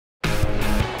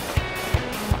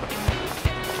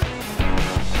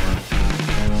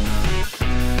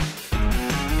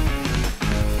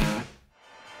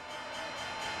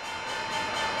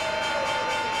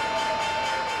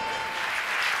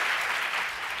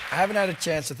I haven't had a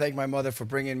chance to thank my mother for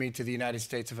bringing me to the United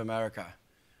States of America.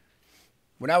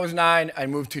 When I was 9, I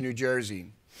moved to New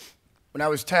Jersey. When I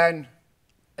was 10,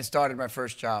 I started my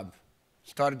first job.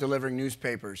 Started delivering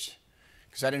newspapers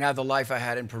because I didn't have the life I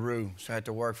had in Peru, so I had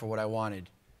to work for what I wanted.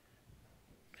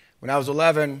 When I was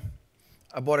 11,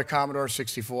 I bought a Commodore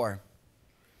 64.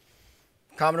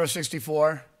 Commodore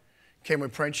 64 came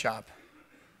with print shop.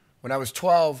 When I was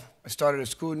 12, I started a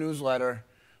school newsletter,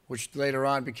 which later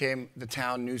on became the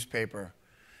town newspaper.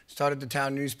 Started the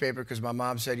town newspaper because my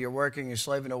mom said, you're working, you're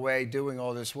slaving away, doing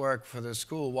all this work for the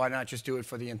school, why not just do it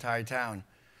for the entire town?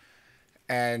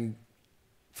 And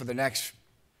for the next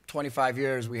 25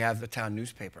 years, we have the town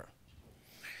newspaper.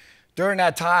 During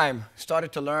that time,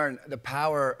 started to learn the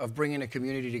power of bringing a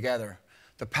community together,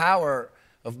 the power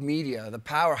of media, the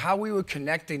power, how we were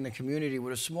connecting the community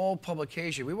with a small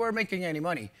publication. We weren't making any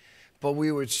money, but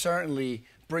we were certainly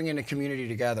bringing the community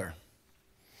together.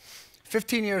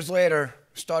 15 years later,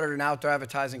 started an outdoor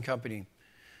advertising company.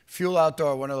 Fuel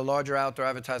Outdoor, one of the larger outdoor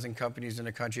advertising companies in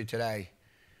the country today.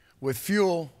 With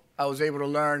Fuel, I was able to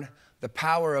learn the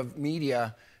power of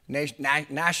media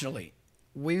nationally.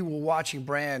 We were watching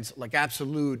brands like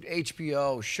Absolute,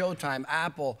 HBO, Showtime,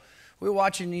 Apple. We were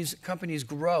watching these companies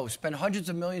grow, spend hundreds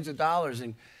of millions of dollars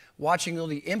and watching all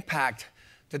the impact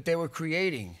that they were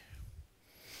creating.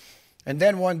 And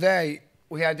then one day,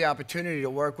 we had the opportunity to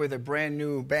work with a brand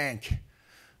new bank,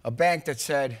 a bank that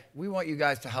said, we want you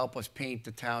guys to help us paint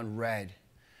the town red.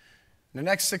 In the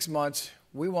next 6 months,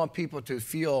 we want people to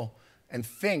feel and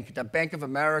think that Bank of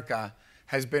America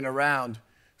has been around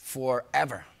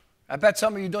forever. I bet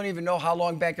some of you don't even know how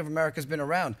long Bank of America has been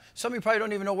around. Some of you probably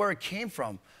don't even know where it came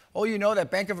from. Oh, you know that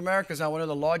Bank of America is now one of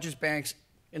the largest banks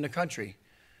in the country.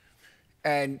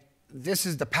 And this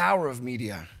is the power of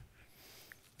media.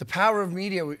 The power of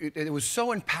media, it was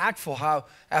so impactful how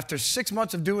after 6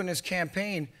 months of doing this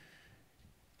campaign,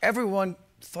 everyone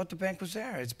thought the bank was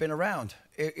there. It's been around.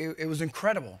 It was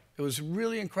incredible. It was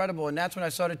really incredible. And that's when I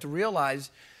started to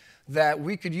realize that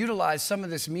we could utilize some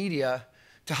of this media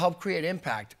to help create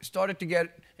impact. Started to get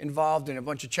involved in a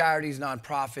bunch of charities,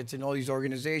 nonprofits, and all these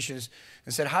organizations,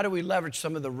 and said, how do we leverage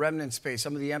some of the remnant space,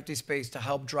 some of the empty space to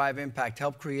help drive impact,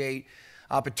 help create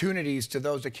opportunities to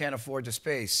those that can't afford the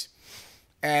space?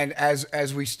 And as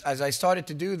I started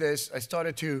to do this, I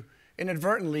started to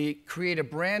inadvertently create a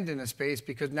brand in the space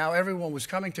because now everyone was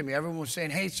coming to me. Everyone was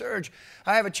saying, hey, Serge,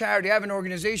 I have a charity, I have an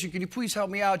organization. Can you please help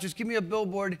me out? Just give me a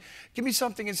billboard. Give me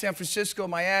something in San Francisco,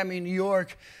 Miami, New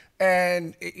York.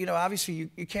 And, you know, obviously,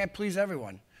 you can't please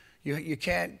everyone. You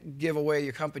can't give away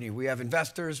your company. We have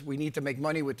investors. We need to make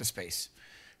money with the space.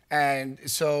 And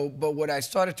so, but what I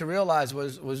started to realize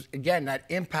was again, that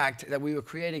impact that we were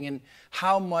creating and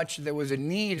how much there was a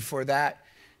need for that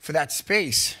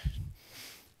space.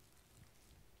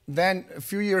 Then, a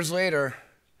few years later,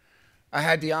 I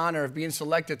had the honor of being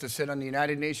selected to sit on the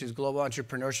United Nations Global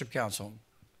Entrepreneurship Council.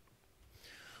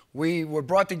 We were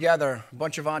brought together, a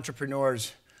bunch of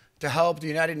entrepreneurs, to help the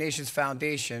United Nations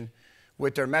Foundation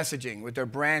with their messaging, with their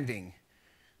branding.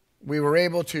 We were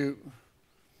able to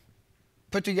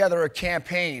put together a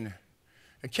campaign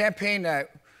that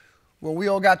when we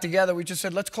all got together, we just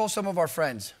said, let's call some of our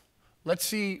friends. Let's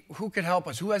see who can help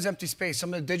us, who has empty space,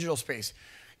 some of the digital space.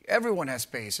 Everyone has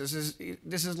space.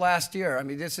 This is last year. I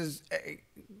mean,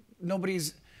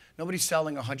 nobody's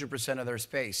selling 100% of their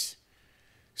space.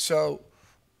 So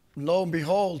lo and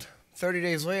behold, 30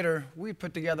 days later, we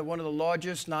put together one of the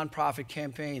largest nonprofit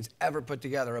campaigns ever put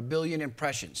together, 1 billion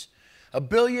impressions. 1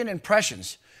 billion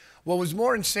impressions. What was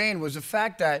more insane was the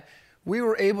fact that we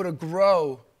were able to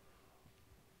grow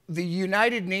the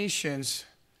United Nations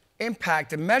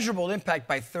impact, a measurable impact,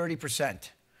 by 30%.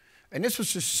 And this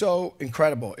was just so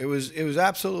incredible. It was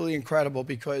absolutely incredible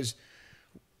because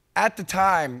at the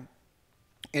time,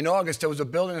 in August, there was a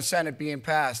bill in the Senate being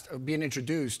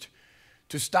introduced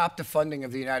to stop the funding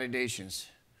of the United Nations.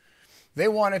 They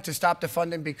wanted to stop the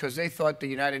funding because they thought the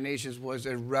United Nations was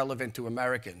irrelevant to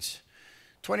Americans.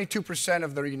 22%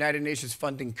 of the United Nations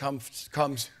funding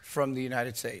comes from the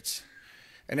United States.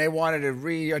 And they wanted to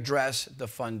readdress the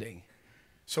funding.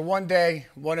 So one day,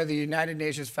 one of the United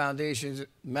Nations Foundation's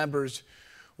members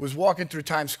was walking through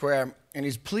Times Square, and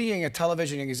he's pleading a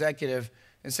television executive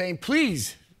and saying,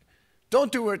 please,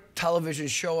 don't do a television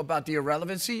show about the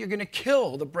irrelevancy. You're going to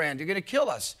kill the brand. You're going to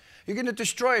kill us. You're going to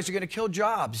destroy us. You're going to kill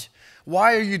jobs.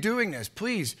 Why are you doing this?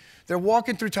 Please. They're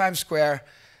walking through Times Square,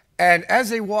 and as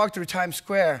they walk through Times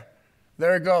Square,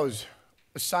 there it goes.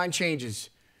 A sign changes.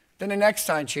 Then the next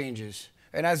sign changes.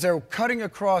 And as they're cutting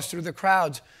across through the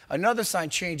crowds, another sign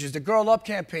changes, the Girl Up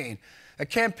campaign, a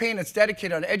campaign that's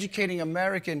dedicated on educating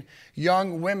American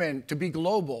young women to be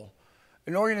global.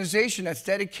 an organization that's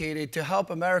dedicated to help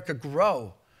America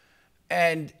grow.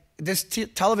 And this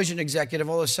television executive,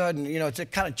 all of a sudden, you know, it's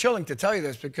kind of chilling to tell you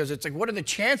this because it's like, what are the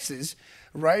chances,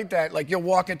 right, that like you're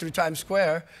walking through Times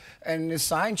Square and this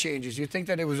sign changes? You think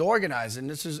that it was organized, and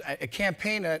this is a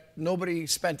campaign that nobody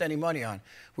spent any money on.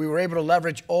 We were able to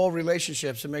leverage all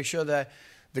relationships to make sure that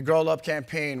the Grow Up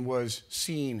campaign was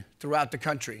seen throughout the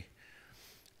country.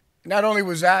 Not only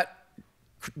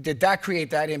did that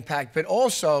create that impact, but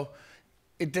also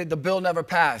the bill never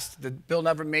passed. The bill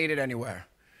never made it anywhere.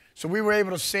 So we were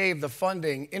able to save the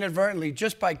funding inadvertently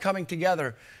just by coming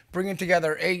together, bringing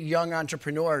together 8 young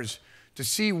entrepreneurs to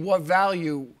see what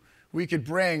value we could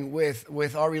bring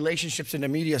with our relationships in the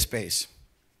media space.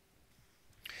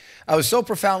 I was so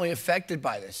profoundly affected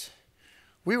by this.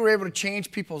 We were able to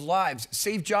change people's lives,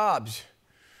 save jobs.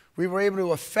 We were able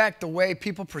to affect the way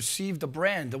people perceive the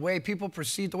brand, the way people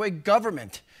perceive, the way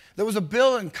government. There was a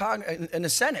bill in the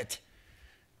Senate.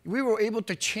 We were able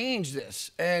to change this,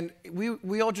 and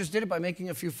we all just did it by making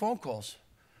a few phone calls.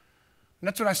 And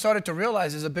that's when I started to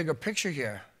realize there's a bigger picture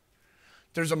here.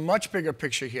 There's a much bigger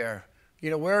picture here.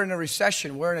 You know, we're in a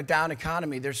recession. We're in a down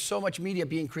economy. There's so much media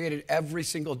being created every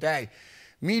single day.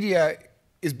 Media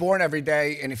is born every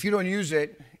day, and if you don't use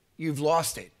it, you've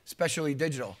lost it, especially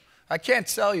digital. I can't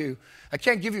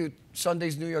give you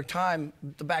Sunday's New York Times,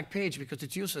 the back page, because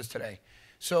it's useless today.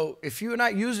 So if you're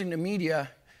not using the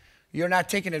media, you're not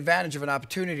taking advantage of an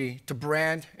opportunity to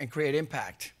brand and create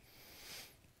impact.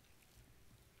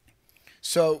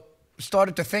 So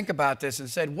started to think about this and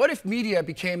said, what if media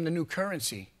became the new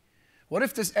currency? What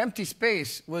if this empty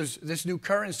space was this new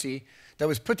currency that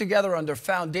was put together under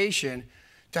foundation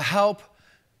to help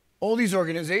all these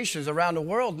organizations around the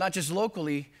world, not just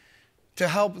locally, to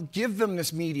help give them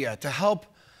this media, to help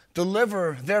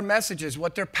deliver their messages,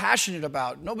 what they're passionate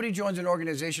about. Nobody joins an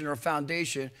organization or a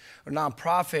foundation or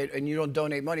nonprofit and you don't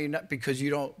donate money, not because you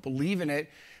don't believe in it,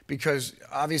 because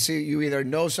obviously you either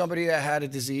know somebody that had a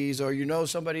disease or you know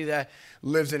somebody that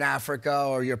lives in Africa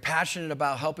or you're passionate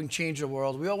about helping change the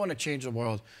world. We all want to change the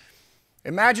world.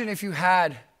 Imagine if you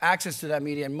had access to that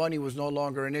media and money was no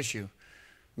longer an issue.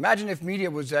 Imagine if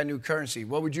media was that new currency.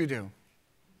 What would you do?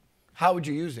 How would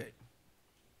you use it?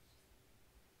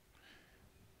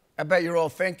 I bet you're all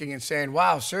thinking and saying,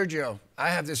 wow, Sergio, I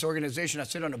have this organization I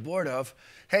sit on the board of.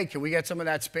 Hey, can we get some of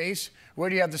that space? Where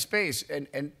do you have the space?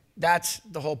 And that's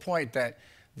the whole point, that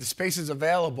the space is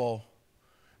available.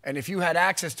 And if you had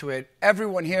access to it,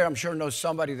 everyone here, I'm sure, knows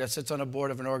somebody that sits on a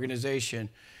board of an organization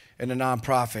in a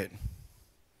nonprofit.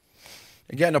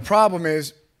 Again, the problem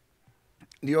is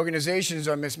the organizations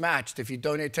are mismatched. If you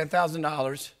donate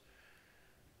 $10,000,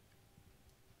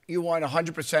 you want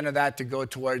 100% of that to go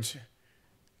towards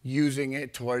using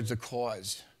it towards a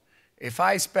cause. If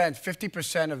I spent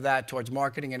 50% of that towards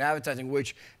marketing and advertising,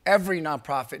 which every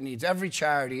nonprofit needs, every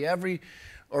charity, every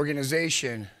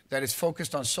organization that is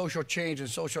focused on social change and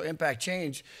social impact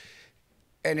change,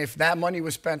 and if that money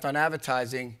was spent on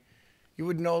advertising, you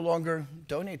would no longer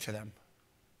donate to them.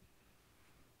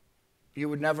 You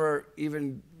wouldn't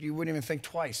even think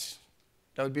twice.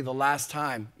 That would be the last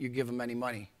time you give them any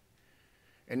money.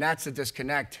 And that's the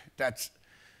disconnect that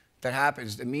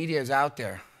happens. The media is out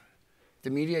there. The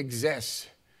media exists,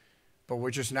 but we're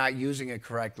just not using it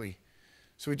correctly.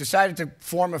 So we decided to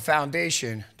form a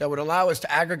foundation that would allow us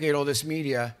to aggregate all this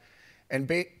media and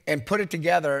put it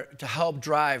together to help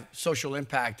drive social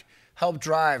impact, help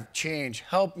drive change,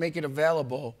 help make it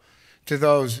available to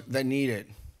those that need it.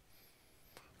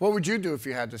 What would you do if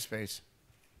you had the space?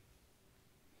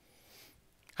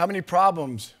 How many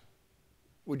problems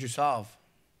would you solve?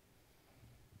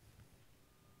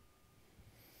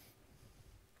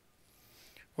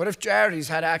 What if charities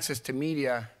had access to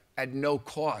media at no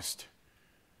cost,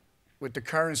 with the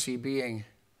currency being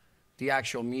the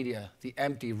actual media, the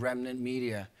empty remnant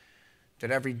media that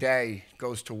every day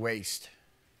goes to waste?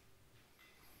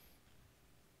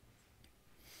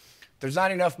 There's not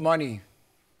enough money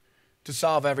to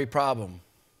solve every problem,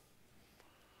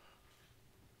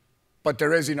 but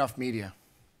there is enough media.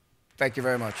 Thank you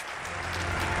very much.